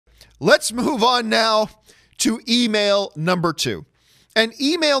Let's move on now to email number 2. And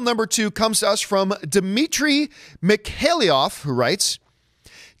email number 2 comes to us from Dimitri Mikhailov, who writes,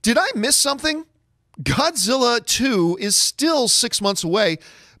 "Did I miss something? Godzilla 2 is still 6 months away,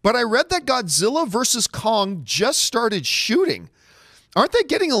 but I read that Godzilla vs. Kong just started shooting. Aren't they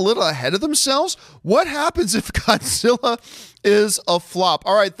getting a little ahead of themselves? What happens if Godzilla is a flop?"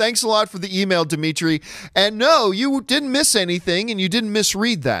 All right, thanks a lot for the email, Dimitri. And no, you didn't miss anything, and you didn't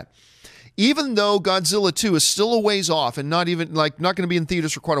misread that. Even though Godzilla 2 is still a ways off and not going to be in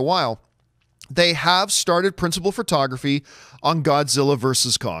theaters for quite a while, they have started principal photography on Godzilla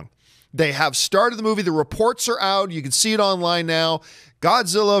vs. Kong. They have started the movie. The reports are out. You can see it online now.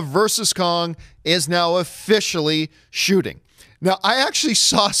 Godzilla vs. Kong is now officially shooting. Now, I actually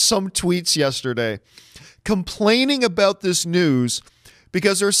saw some tweets yesterday complaining about this news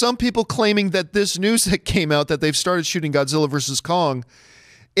because there are some people claiming that this news that came out that they've started shooting Godzilla vs. Kong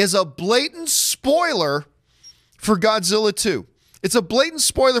is a blatant spoiler for Godzilla 2. It's a blatant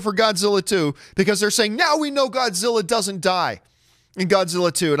spoiler for Godzilla 2 because they're saying, now we know Godzilla doesn't die in Godzilla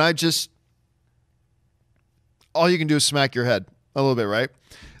 2. And all you can do is smack your head a little bit, right?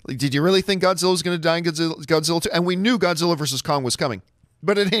 Like, did you really think Godzilla was going to die in Godzilla 2? And we knew Godzilla vs. Kong was coming.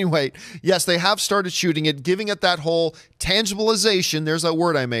 But at any rate, yes, they have started shooting it, giving it that whole tangibilization, there's that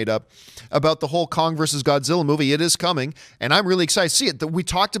word I made up, about the whole Kong versus Godzilla movie. It is coming, and I'm really excited to see it. We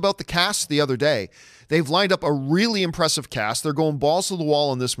talked about the cast the other day. They've lined up a really impressive cast. They're going balls to the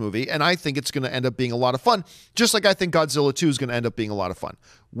wall in this movie, and I think it's going to end up being a lot of fun, just like I think Godzilla 2 is going to end up being a lot of fun.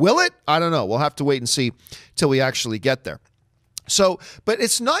 Will it? I don't know. We'll have to wait and see till we actually get there. So, but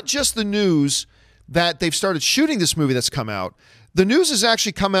it's not just the news that they've started shooting this movie that's come out. The news has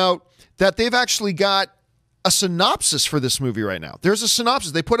actually come out that they've actually got a synopsis for this movie right now. There's a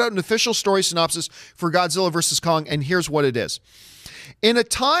synopsis. They put out an official story synopsis for Godzilla vs. Kong, and here's what it is. In a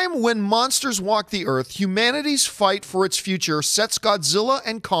time when monsters walk the earth, humanity's fight for its future sets Godzilla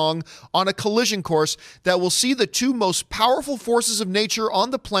and Kong on a collision course that will see the two most powerful forces of nature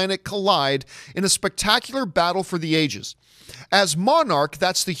on the planet collide in a spectacular battle for the ages. As Monarch,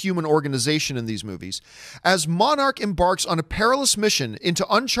 that's the human organization in these movies, as Monarch embarks on a perilous mission into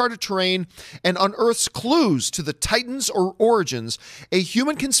uncharted terrain and unearths clues to the Titans' origins, a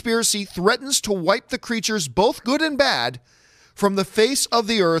human conspiracy threatens to wipe the creatures, both good and bad, from the face of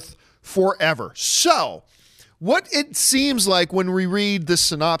the earth forever. So, what it seems like when we read this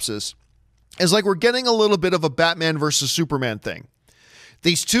synopsis is like we're getting a little bit of a Batman versus Superman thing.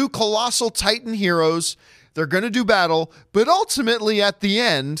 These two colossal Titan heroes, they're going to do battle, but ultimately at the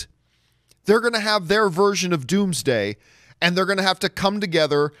end, they're going to have their version of Doomsday, and they're going to have to come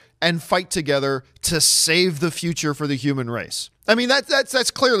together and fight together to save the future for the human race. I mean,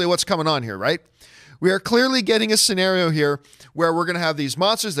 that's clearly what's coming on here, right? We are clearly getting a scenario here where we're going to have these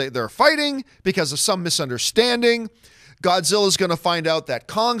monsters. They're fighting because of some misunderstanding. Godzilla's going to find out that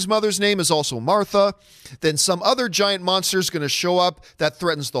Kong's mother's name is also Martha. Then some other giant monster is going to show up that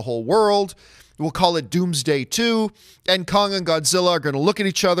threatens the whole world. We'll call it Doomsday 2. And Kong and Godzilla are going to look at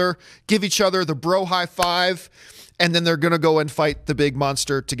each other, give each other the bro high five, and then they're going to go and fight the big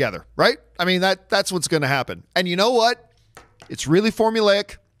monster together, right? I mean, that's what's going to happen. And you know what? It's really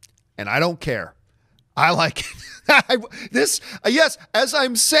formulaic, and I don't care. I like it. Yes, as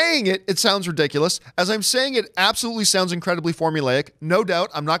I'm saying it, it sounds ridiculous. As I'm saying it, absolutely sounds incredibly formulaic. No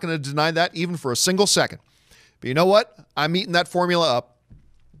doubt, I'm not going to deny that even for a single second. But you know what? I'm eating that formula up.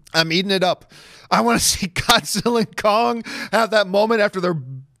 I'm eating it up. I want to see Godzilla and Kong have that moment after they're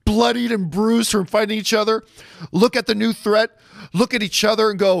bloodied and bruised from fighting each other. Look at the new threat. Look at each other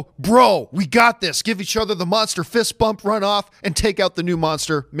and go, bro, we got this. Give each other the monster fist bump, run off, and take out the new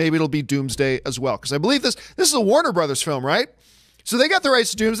monster. Maybe it'll be Doomsday as well. Because I believe this is a Warner Brothers film, right? So they got the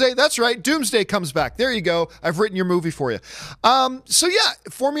rights to Doomsday. That's right. Doomsday comes back. There you go. I've written your movie for you. So yeah,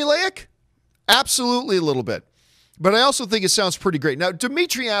 formulaic? Absolutely a little bit. But I also think it sounds pretty great. Now,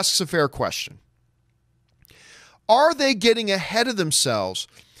 Dimitri asks a fair question. Are they getting ahead of themselves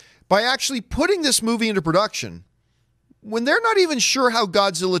by actually putting this movie into production when they're not even sure how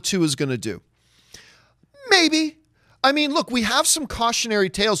Godzilla 2 is going to do? Maybe. I mean, look, we have some cautionary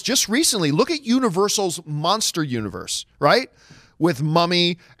tales just recently. Look at Universal's monster universe, right? With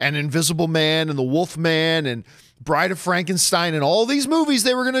Mummy and Invisible Man and the Wolf Man and Bride of Frankenstein and all these movies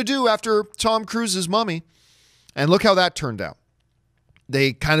they were going to do after Tom Cruise's Mummy. And look how that turned out.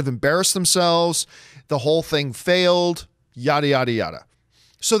 They kind of embarrassed themselves. The whole thing failed, yada, yada, yada.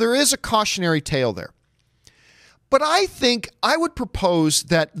 So there is a cautionary tale there. But I think I would propose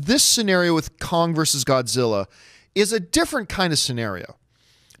that this scenario with Kong versus Godzilla is a different kind of scenario.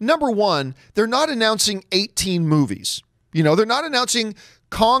 Number one, they're not announcing 18 movies. You know, they're not announcing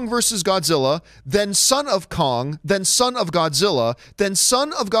Kong versus Godzilla, then Son of Kong, then Son of Godzilla, then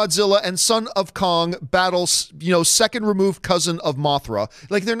Son of Godzilla and Son of Kong battles, second removed cousin of Mothra.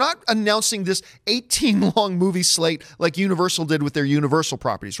 Like, they're not announcing this 18-long movie slate like Universal did with their Universal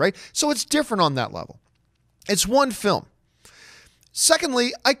properties, right? So it's different on that level. It's one film.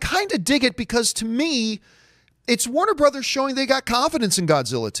 Secondly, I kind of dig it because, to me, it's Warner Brothers showing they got confidence in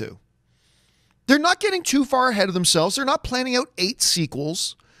Godzilla 2. They're not getting too far ahead of themselves. They're not planning out 8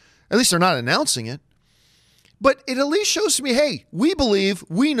 sequels. At least they're not announcing it. But it at least shows to me, hey, we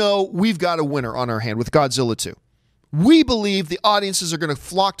know we've got a winner on our hand with Godzilla 2. We believe the audiences are going to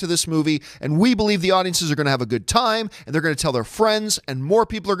flock to this movie, and we believe the audiences are going to have a good time, and they're going to tell their friends, and more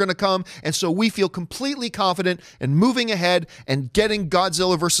people are going to come. And so we feel completely confident in moving ahead and getting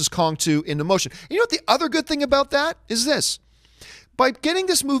Godzilla vs. Kong 2 into motion. And you know what the other good thing about that is this? By getting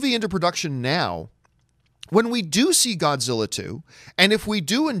this movie into production now, when we do see Godzilla 2, and if we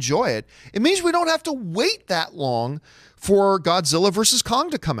do enjoy it, it means we don't have to wait that long for Godzilla vs. Kong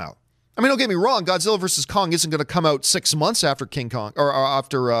to come out. I mean, don't get me wrong, Godzilla vs. Kong isn't going to come out 6 months after King Kong or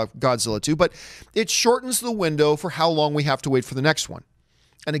after Godzilla 2, but it shortens the window for how long we have to wait for the next one.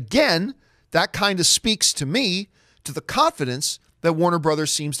 And again, that kind of speaks to me to the confidence that Warner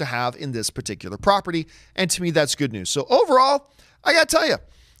Brothers seems to have in this particular property, and to me, that's good news. So overall, I got to tell you,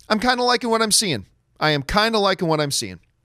 I'm kind of liking what I'm seeing. I am kind of liking what I'm seeing.